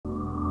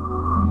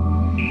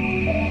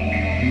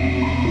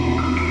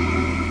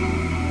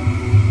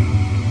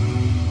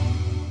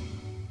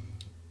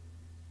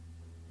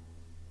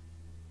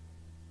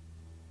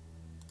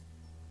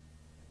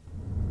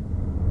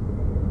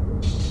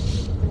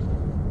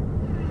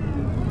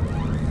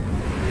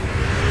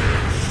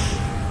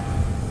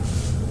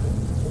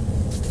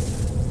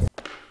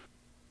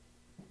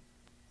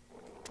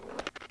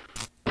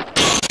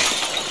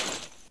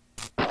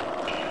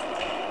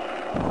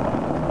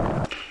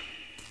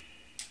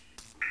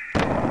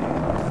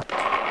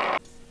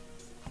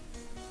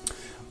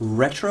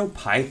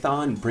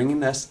RetroPython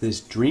bringing us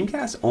this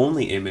Dreamcast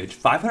only image,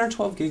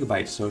 512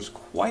 gigabytes, so it's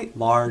quite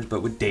large,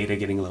 but with data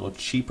getting a little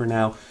cheaper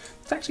now.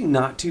 It's actually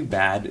not too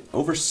bad.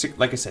 Over,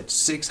 like I said,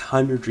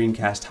 600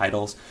 Dreamcast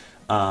titles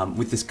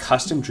with this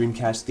custom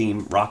Dreamcast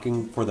theme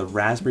rocking for the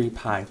Raspberry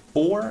Pi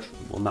 4. It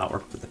will not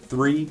work for the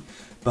 3,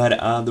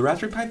 but the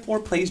Raspberry Pi 4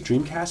 plays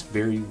Dreamcast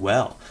very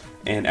well.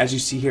 And as you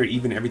see here,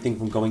 even everything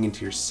from going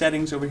into your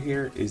settings over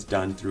here is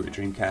done through a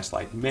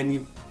Dreamcast-like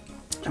menu.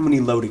 And when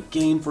you load a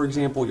game, for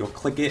example, you'll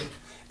click it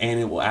and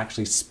it will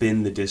actually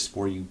spin the disc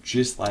for you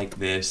just like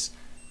this.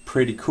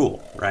 Pretty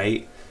cool,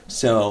 right?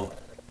 So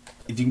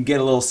if you can get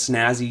a little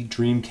snazzy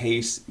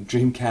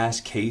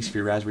Dreamcast case for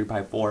your Raspberry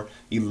Pi 4,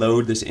 you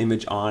load this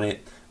image on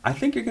it, I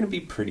think you're going to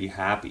be pretty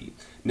happy.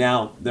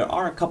 Now, there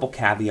are a couple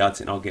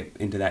caveats, and I'll get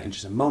into that in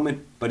just a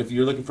moment, but if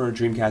you're looking for a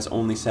Dreamcast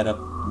only setup,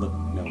 look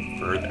no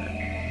further.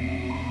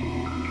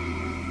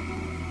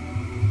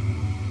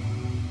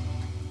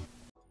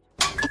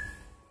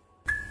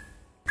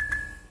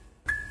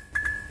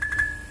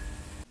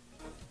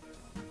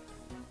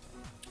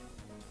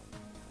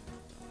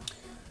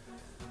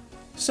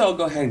 So I'll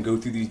go ahead and go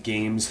through these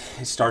games.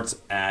 It starts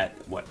at,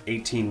 what,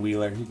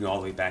 18-wheeler. You can go all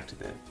the way back to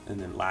and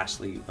then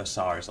lastly,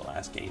 Vassar is the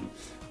last game.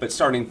 But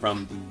starting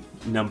from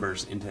the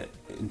numbers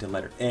into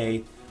letter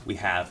A, we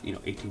have,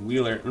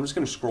 18-wheeler. I'm just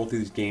going to scroll through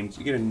these games.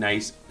 You get a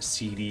nice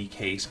CD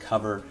case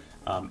cover.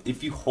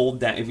 If you hold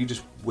that, if you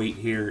just wait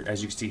here,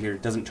 as you can see here,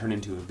 it doesn't turn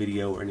into a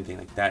video or anything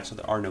like that, so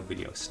there are no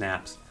video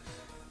snaps.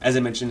 As I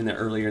mentioned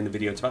earlier in the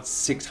video, it's about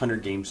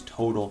 600 games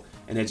total,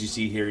 and as you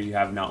see here, you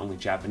have not only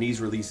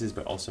Japanese releases,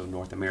 but also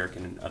North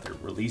American and other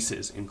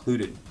releases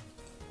included.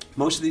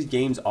 Most of these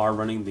games are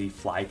running the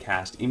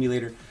Flycast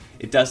emulator.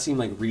 It does seem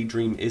like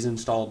Redream is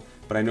installed,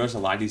 but I noticed a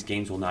lot of these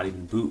games will not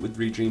even boot with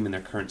Redream in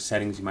their current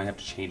settings. You might have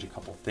to change a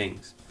couple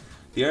things.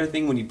 The other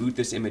thing when you boot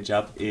this image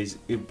up is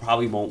it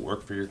probably won't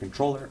work for your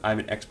controller. I have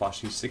an Xbox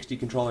 360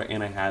 controller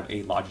and I have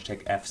a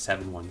Logitech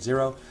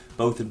F710,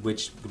 both of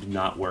which do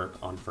not work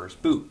on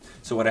first boot.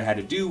 So what I had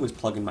to do was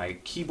plug in my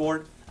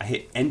keyboard. I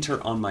hit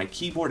enter on my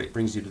keyboard. It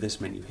brings you to this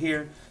menu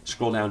here.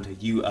 Scroll down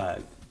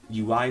to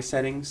UI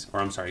settings, or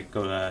I'm sorry,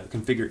 go to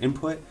configure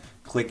input.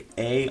 Click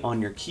A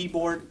on your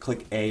keyboard.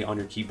 Click A on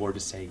your keyboard to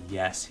say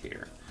yes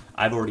here.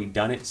 I've already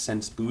done it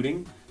since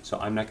booting, so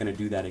I'm not going to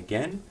do that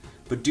again.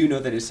 But do know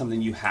that it's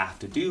something you have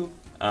to do.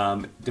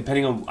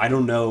 Depending on, I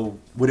don't know,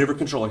 whatever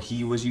controller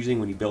he was using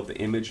when he built the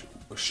image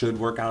should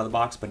work out of the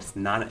box, but it's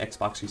not an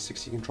Xbox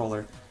 360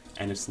 controller,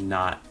 and it's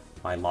not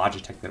my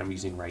Logitech that I'm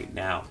using right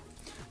now.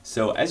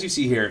 So as you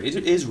see here, it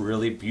is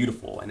really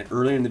beautiful. And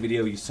earlier in the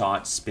video, you saw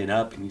it spin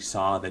up and you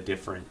saw the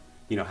different,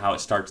 how it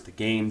starts the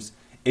games.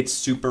 It's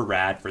super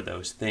rad for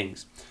those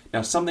things.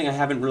 Now, something I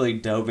haven't really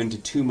dove into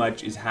too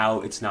much is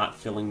how it's not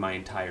filling my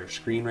entire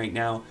screen right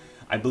now.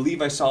 I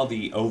believe I saw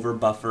the over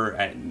buffer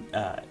at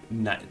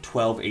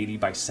 1280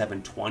 by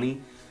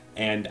 720,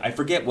 and I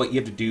forget what you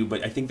have to do,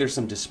 but I think there's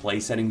some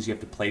display settings you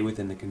have to play with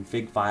in the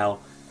config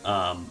file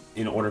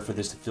in order for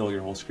this to fill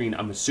your whole screen.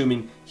 I'm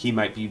assuming he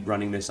might be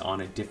running this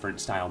on a different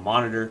style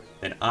monitor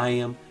than I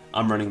am.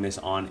 I'm running this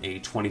on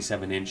a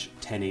 27-inch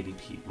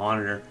 1080p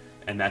monitor,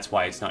 and that's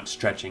why it's not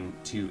stretching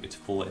to its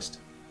fullest,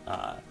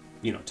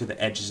 to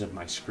the edges of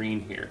my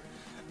screen here.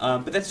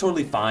 But that's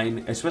totally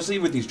fine, especially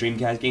with these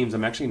Dreamcast games.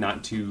 I'm actually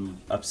not too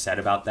upset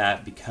about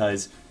that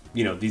because,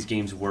 these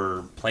games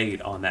were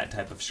played on that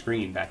type of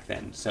screen back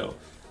then. So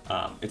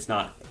it's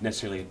not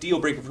necessarily a deal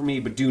breaker for me,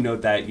 but do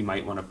note that you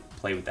might want to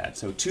play with that.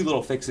 So 2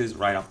 little fixes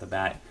right off the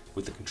bat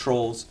with the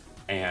controls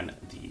and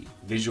the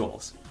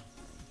visuals.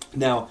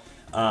 Now,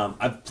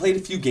 I've played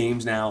a few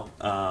games now.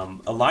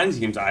 A lot of these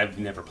games I've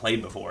never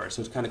played before,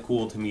 so it's kind of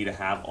cool to me to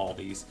have all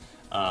these.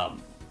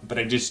 But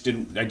I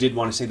did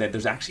want to say that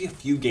there's actually a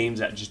few games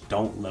that just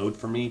don't load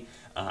for me.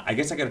 I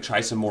guess I got to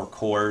try some more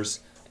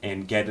cores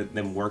and get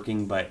them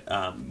working, but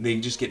they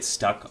just get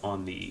stuck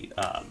on the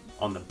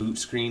boot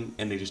screen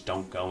and they just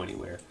don't go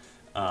anywhere.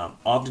 I'll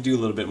have to do a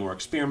little bit more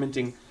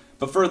experimenting,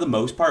 but for the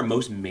most part,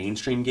 most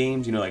mainstream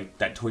games, like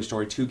that Toy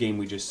Story 2 game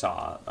we just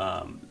saw,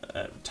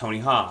 Tony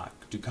Hawk,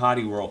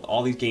 Ducati World,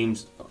 all these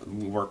games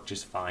work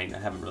just fine. I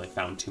haven't really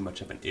found too much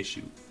of an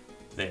issue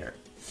there.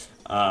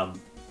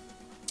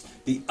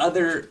 The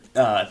other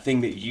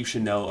thing that you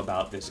should know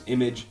about this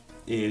image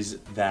is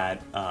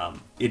that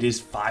it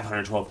is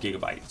 512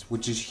 gigabytes,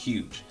 which is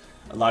huge.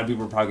 A lot of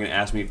people are probably going to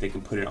ask me if they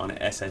can put it on an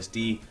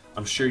SSD.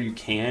 I'm sure you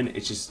can.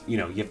 It's just, you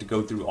have to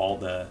go through all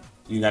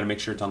you got to make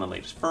sure it's on the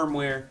latest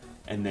firmware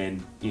and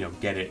then,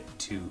 get it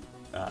to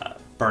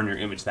burn your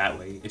image that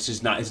way.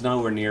 It's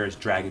nowhere near as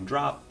drag and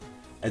drop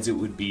as it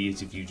would be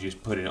as if you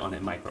just put it on a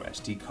micro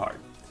SD card.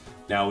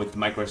 Now with the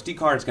micro SD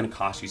card, it's going to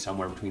cost you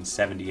somewhere between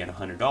 $70 and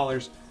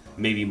 $100.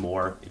 Maybe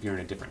more if you're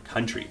in a different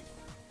country.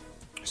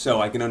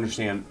 So I can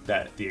understand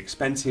that the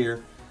expense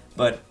here,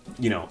 but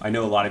I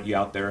know a lot of you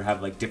out there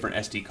have like different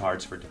SD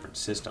cards for different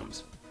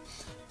systems.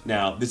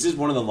 Now, this is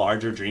one of the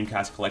larger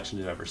Dreamcast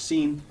collections I've ever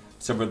seen.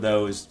 Some of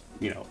those,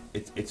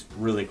 it's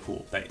really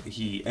cool that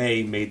he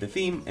made the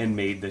theme and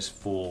made this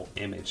full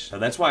image. So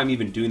that's why I'm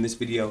even doing this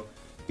video,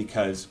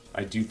 because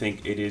I do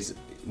think it is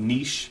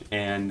niche,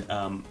 and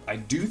I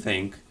do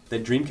think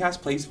that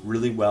Dreamcast plays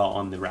really well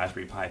on the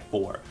Raspberry Pi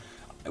 4.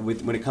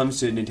 When it comes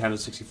to Nintendo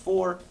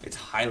 64, it's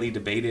highly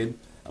debated.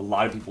 A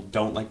lot of people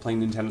don't like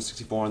playing Nintendo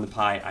 64 on the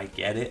Pi. I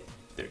get it.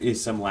 There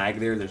is some lag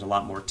there. There's a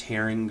lot more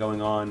tearing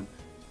going on.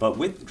 But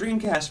with the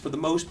Dreamcast, for the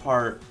most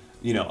part,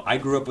 you know, I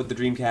grew up with the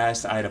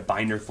Dreamcast. I had a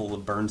binder full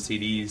of burned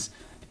CDs.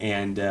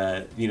 And,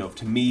 you know,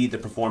 to me, the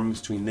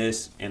performance between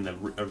this and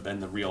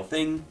the real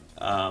thing,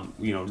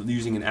 you know,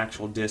 using an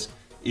actual disc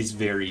is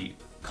very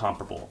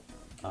comparable.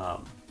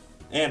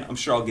 And I'm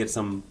sure I'll get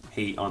some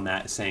hate on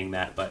that, saying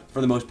that, but for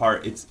the most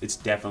part, it's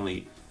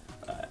definitely,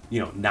 you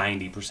know,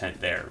 90%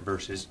 there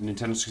versus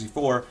Nintendo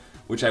 64,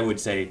 which I would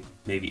say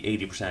maybe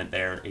 80%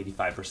 there,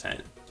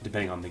 85%,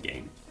 depending on the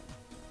game.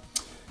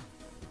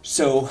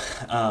 So,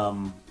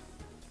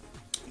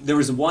 there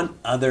was one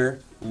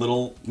other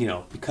little, you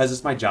know, because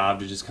it's my job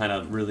to just kind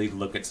of really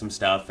look at some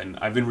stuff, and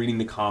I've been reading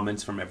the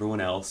comments from everyone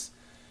else,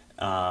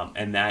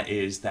 and that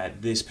is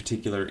that this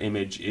particular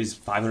image is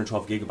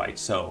 512 gigabytes,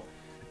 so,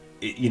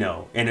 you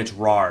know, and it's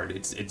RAR'd,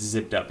 it's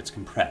zipped up, it's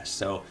compressed.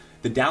 So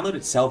the download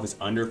itself is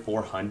under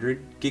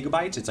 400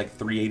 gigabytes. It's like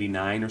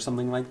 389 or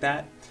something like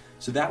that.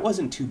 So that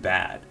wasn't too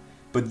bad.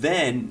 But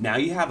then now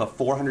you have a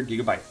 400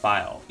 gigabyte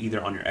file, either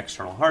on your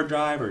external hard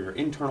drive or your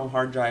internal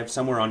hard drive,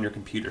 somewhere on your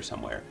computer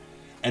somewhere.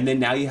 And then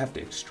now you have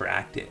to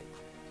extract it.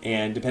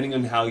 And depending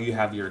on how you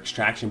have your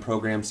extraction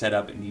program set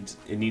up, it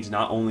needs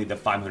not only the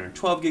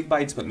 512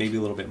 gigabytes, but maybe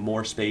a little bit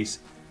more space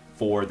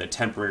for the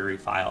temporary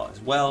file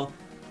as well.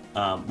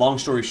 Long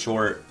story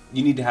short,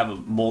 you need to have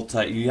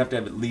you have to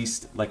have at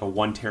least like a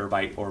 1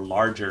 terabyte or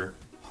larger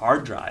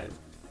hard drive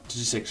to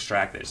just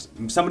extract this.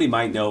 Somebody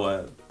might know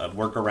a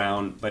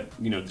workaround, but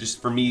you know,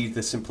 just for me,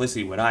 the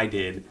simplicity, what I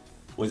did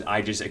was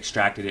I just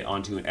extracted it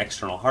onto an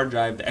external hard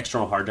drive. The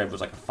external hard drive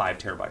was like a 5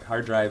 terabyte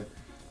hard drive,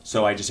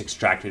 so I just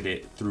extracted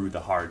it through the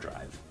hard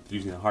drive,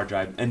 using the hard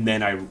drive, and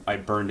then I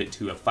burned it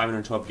to a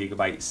 512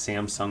 gigabyte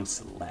Samsung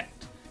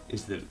Select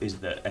is the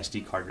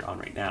SD card you're on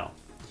right now.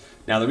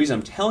 Now, the reason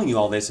I'm telling you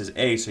all this is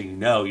A, so you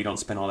know you don't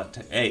spend all that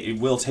time. A, it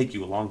will take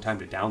you a long time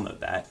to download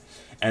that.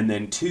 And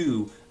then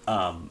 2,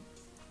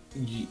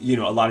 you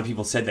know, a lot of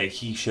people said that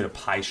he should have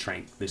Pi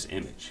shrank this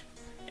image.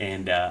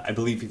 And I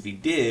believe if he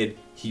did,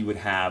 he would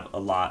have a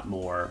lot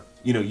more,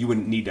 you know, you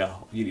wouldn't need a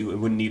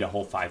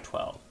whole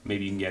 512.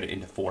 Maybe you can get it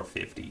into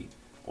 450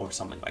 or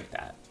something like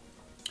that.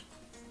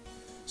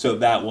 So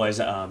that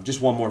was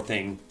just one more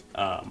thing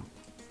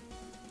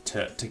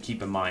to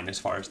keep in mind as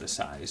far as the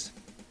size.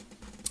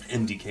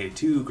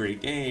 MDK2,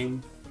 great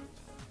game.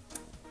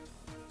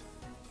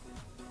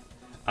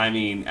 I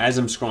mean, as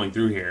I'm scrolling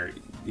through here,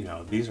 you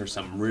know, these are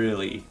some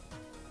really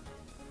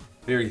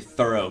very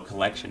thorough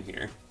collection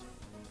here.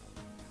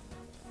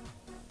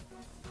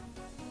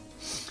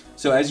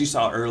 So as you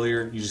saw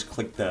earlier, you just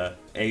click the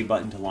A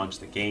button to launch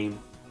the game.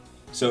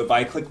 So if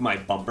I click my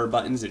bumper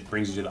buttons, it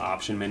brings you to the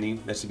option menu.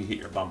 That's if you hit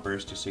your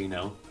bumpers, just so you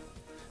know.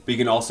 But you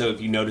can also,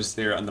 if you notice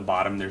there on the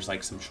bottom, there's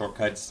like some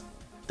shortcuts.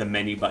 The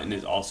menu button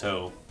is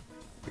also,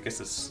 I guess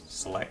it's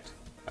select.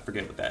 I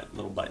forget what that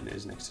little button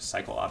is next to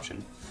cycle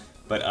option.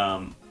 But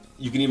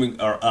you can even,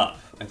 or up.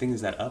 I think,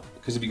 is that up?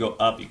 Because if you go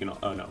up, you can,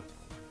 oh no.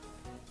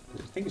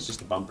 I think it's just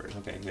the bumpers.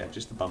 Okay, yeah,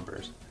 just the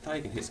bumpers. I thought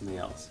you can hit something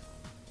else.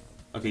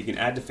 Okay, you can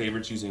add to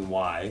favorites using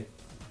Y.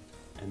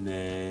 And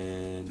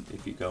then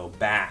if you go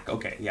back,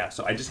 okay, yeah,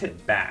 so I just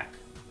hit back.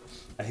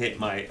 I hit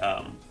my,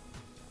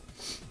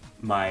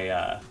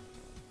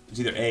 it's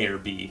either A or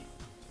B.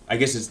 I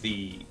guess it's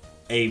the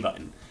A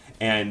button.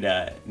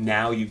 And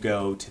now you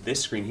go to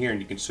this screen here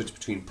and you can switch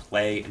between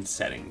play and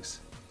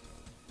settings,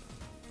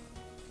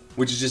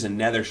 which is just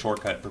another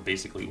shortcut for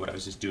basically what I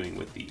was just doing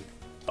with the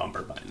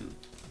bumper button.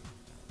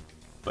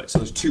 But so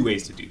there's 2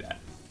 ways to do that,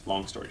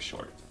 long story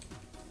short.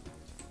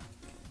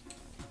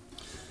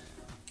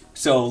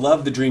 So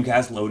love the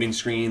Dreamcast loading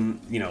screen,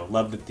 you know,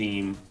 love the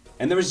theme.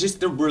 And there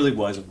really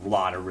was a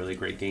lot of really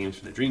great games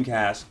for the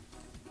Dreamcast.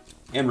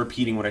 And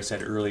repeating what I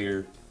said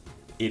earlier,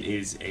 it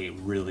is a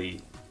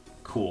really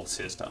cool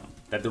system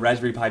that the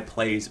Raspberry Pi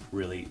plays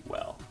really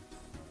well.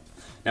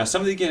 Now,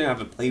 some of the games I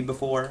haven't played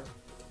before,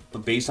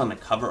 but based on the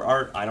cover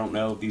art, I don't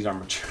know if these are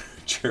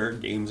mature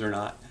games or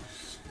not.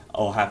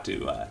 I'll have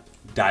to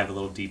dive a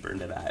little deeper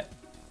into that.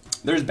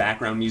 There's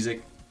background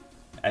music,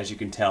 as you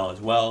can tell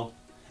as well,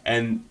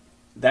 and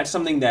that's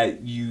something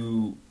that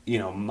you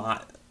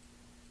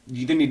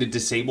either need to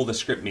disable the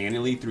script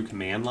manually through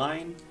command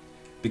line,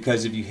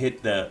 because if you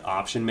hit the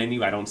option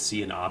menu, I don't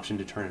see an option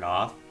to turn it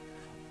off,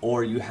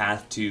 or you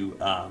have to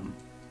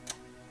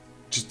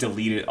just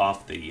delete it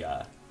off the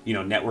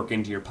network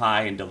into your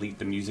Pi and delete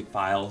the music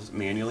files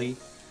manually,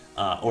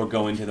 or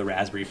go into the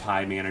Raspberry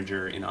Pi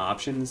manager in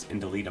options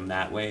and delete them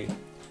that way.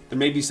 There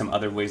may be some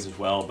other ways as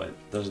well, but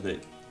those are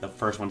the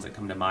first ones that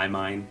come to my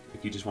mind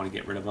if you just want to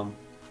get rid of them.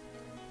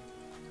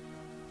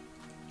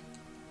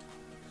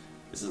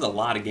 This is a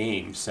lot of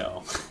games,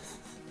 so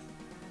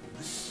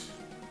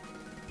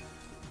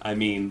I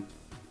mean,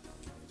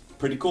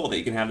 pretty cool that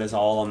you can have this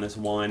all on this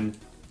one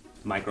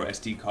micro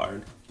SD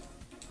card.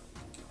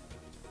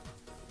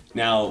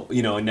 Now,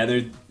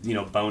 another,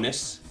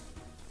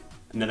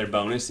 another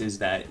bonus is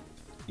that,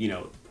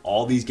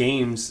 all these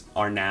games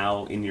are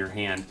now in your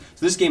hand.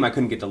 So this game I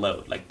couldn't get to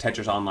load. Like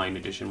Tetris Online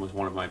Edition was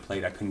one of them I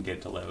played. I couldn't get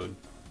it to load.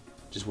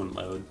 Just wouldn't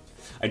load.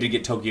 I did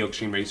get Tokyo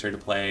Extreme Racer to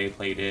play.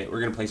 Played it.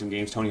 We're going to play some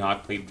games. Tony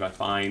Hawk played just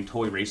fine.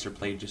 Toy Racer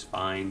played just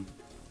fine.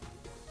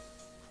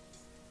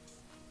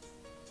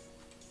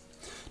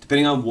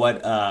 Depending on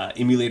what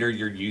emulator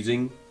you're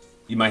using,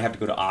 you might have to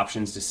go to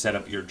options to set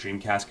up your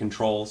Dreamcast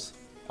controls.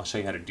 I'll show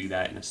you how to do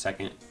that in a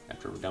second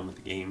after we're done with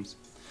the games.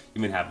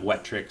 You might have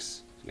Wet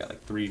Tricks. You got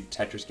like 3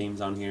 Tetris games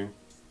on here.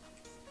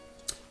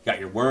 You got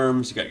your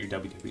Worms, you got your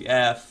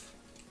WWF,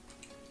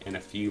 and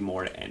a few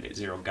more to end it.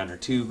 Zero Gunner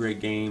 2,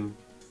 great game.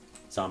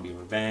 Zombie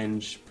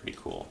Revenge, pretty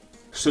cool.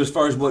 So as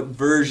far as what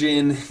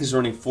version, this is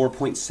running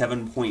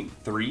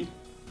 4.7.3,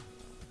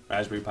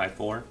 Raspberry Pi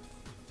 4.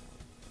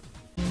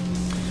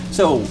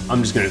 So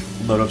I'm just gonna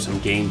load up some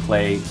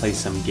gameplay, play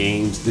some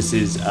games. This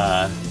is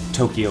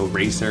Tokyo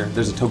Racer.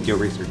 There's a Tokyo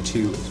Racer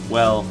 2 as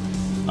well.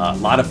 A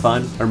lot of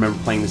fun. I remember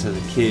playing this as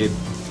a kid.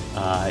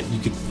 You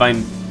could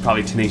find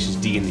probably Tenacious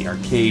D in the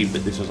arcade,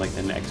 but this was like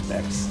the next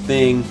best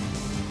thing.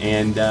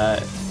 And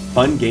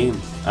fun game.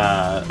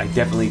 I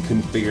definitely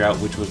couldn't figure out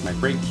which was my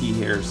break key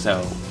here,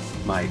 so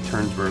my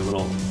turns were a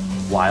little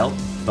wild,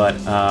 but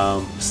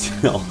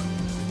still,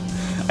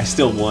 I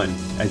still won.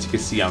 As you can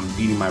see, I'm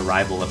beating my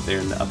rival up there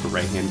in the upper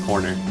right-hand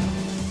corner.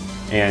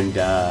 And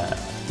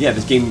yeah,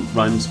 this game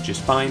runs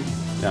just fine.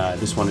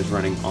 This one is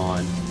running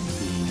on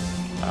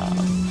the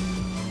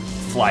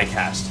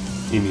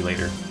Flycast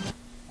emulator.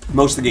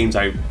 Most of the games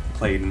I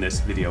played in this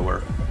video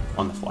were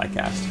on the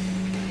Flycast.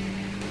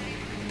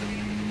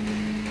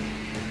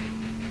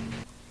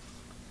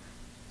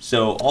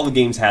 So all the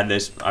games had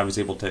this. I was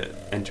able to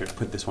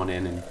put this one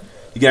in, and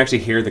you can actually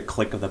hear the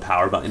click of the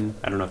power button.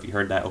 I don't know if you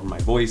heard that over my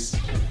voice.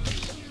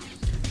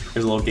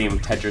 There's a little game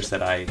of Tetris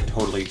that I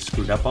totally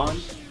screwed up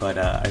on, but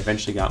I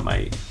eventually got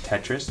my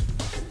Tetris.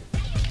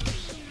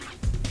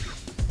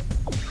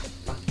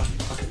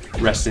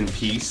 Rest in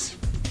peace,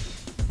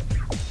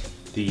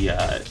 the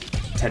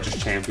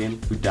Tetris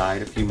champion who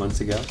died a few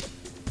months ago,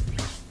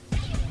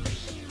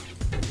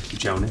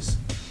 Jonas.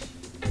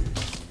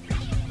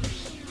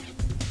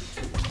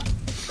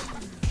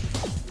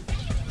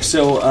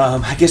 So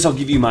I guess I'll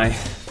give you my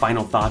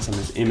final thoughts on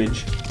this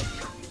image.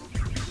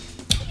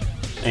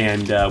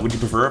 And would you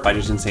prefer if I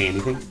just didn't say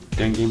anything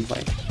during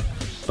gameplay?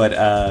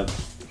 But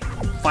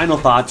final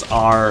thoughts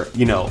are,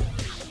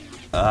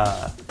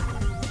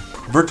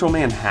 Virtual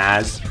Man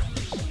has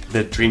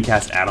the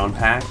Dreamcast add-on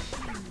pack,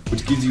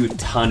 which gives you a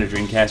ton of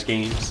Dreamcast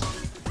games.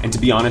 And to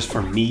be honest,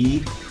 for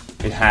me,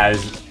 it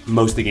has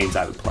most of the games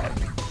I would play.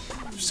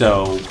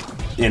 So,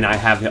 and I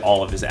have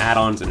all of his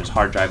add-ons and his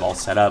hard drive all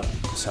set up.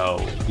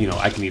 So,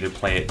 I can either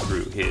play it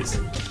through his,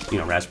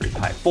 Raspberry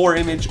Pi 4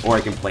 image, or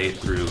I can play it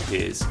through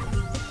his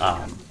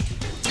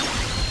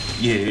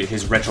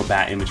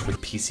RetroBat image for the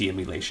PC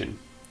emulation.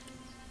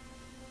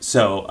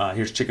 So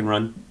here's Chicken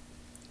Run.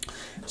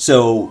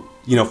 So,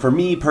 for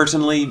me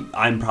personally,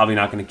 I'm probably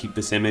not going to keep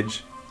this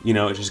image.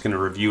 It's just going to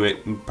review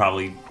it and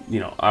probably,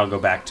 I'll go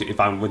back to, if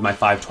I'm with my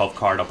 512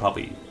 card, I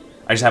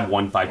just have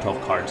one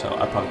 512 card, so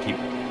I'll probably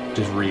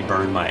just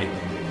reburn my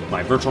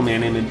Virtual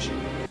Man image.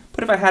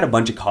 But if I had a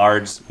bunch of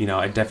cards,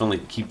 I'd definitely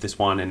keep this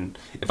one. And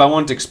if I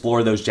wanted to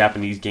explore those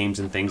Japanese games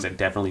and things, I'd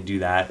definitely do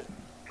that.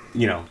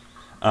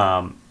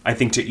 I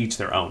think to each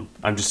their own.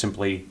 I'm just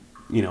simply,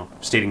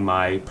 stating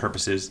my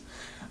purposes.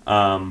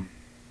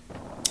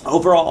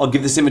 Overall, I'll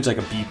give this image like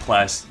a B+.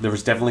 There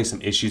was definitely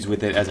some issues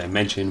with it, as I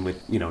mentioned,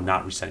 with,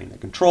 not resetting the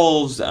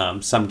controls.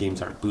 Some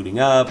games aren't booting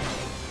up.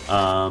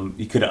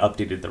 You could have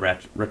updated the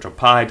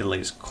Retropie to the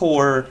latest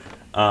core.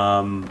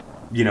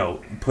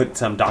 Put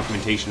some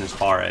documentation as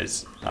far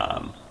as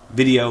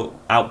video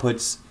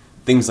outputs,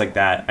 things like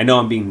that. I know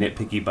I'm being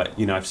nitpicky, but,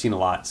 I've seen a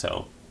lot,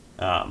 so,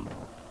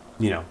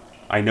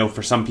 I know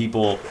for some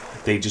people,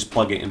 they just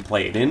plug it and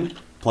play.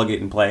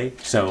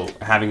 So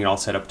having it all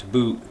set up to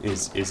boot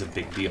is a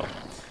big deal.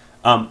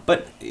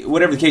 But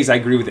whatever the case, I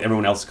agree with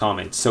everyone else's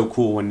comment. It's so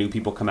cool when new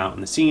people come out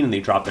in the scene and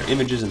they drop their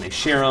images and they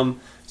share them.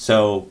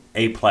 So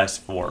A+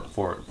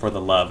 for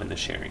the love and the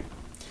sharing.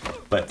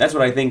 But that's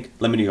what I think.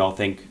 Let me know what y'all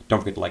think. Don't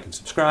forget to like and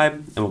subscribe,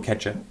 and we'll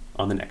catch you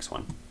on the next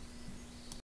one.